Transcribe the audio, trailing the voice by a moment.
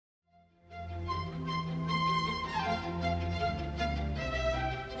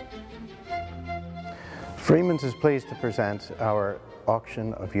Freeman's is pleased to present our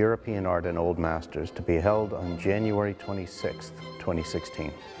auction of European art and old masters to be held on January 26,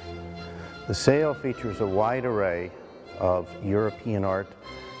 2016. The sale features a wide array of European art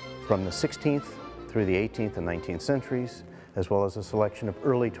from the 16th through the 18th and 19th centuries, as well as a selection of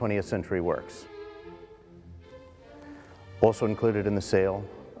early 20th century works. Also included in the sale,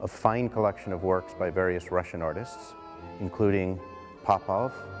 a fine collection of works by various Russian artists, including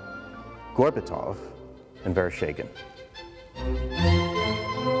Popov, Gorbatov, and Vereshchagin.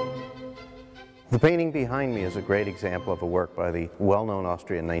 The painting behind me is a great example of a work by the well-known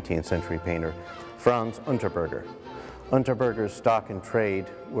Austrian 19th century painter Franz Unterberger. Unterberger's stock in trade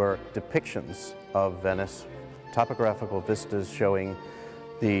were depictions of Venice, topographical vistas showing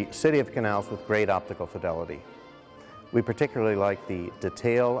the city of canals with great optical fidelity. We particularly like the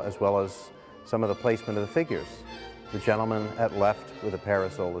detail as well as some of the placement of the figures. The gentleman at left with a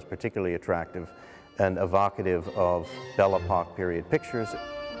parasol is particularly attractive and evocative of Belle Epoque period pictures.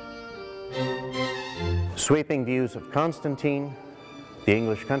 Sweeping views of Constantine, the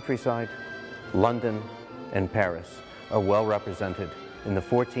English countryside, London, and Paris are well represented in the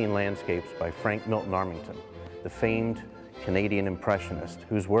 14 landscapes by Frank Milton Armington, the famed Canadian impressionist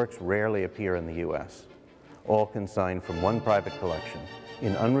whose works rarely appear in the U.S. All consigned from one private collection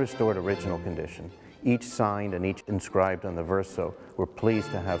in unrestored original condition, each signed and each inscribed on the verso. We're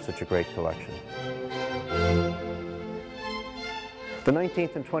pleased to have such a great collection. The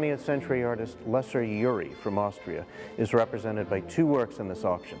 19th and 20th century artist Lesser Uri from Austria is represented by two works in this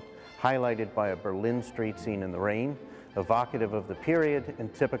auction, highlighted by a Berlin street scene in the rain, evocative of the period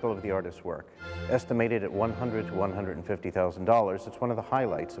and typical of the artist's work. Estimated at $100,000 to $150,000, it's one of the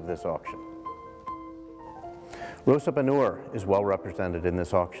highlights of this auction. Rosa Bonheur is well represented in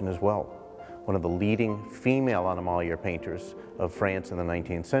this auction as well. One of the leading female animalier painters of France in the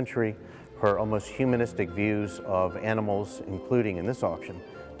 19th century. Her almost humanistic views of animals, including in this auction,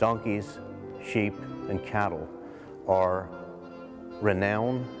 donkeys, sheep, and cattle, are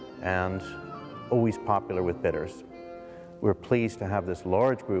renowned and always popular with bidders. We're pleased to have this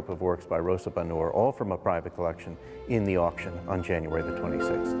large group of works by Rosa Bonheur, all from a private collection, in the auction on January the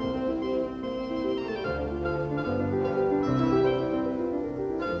 26th.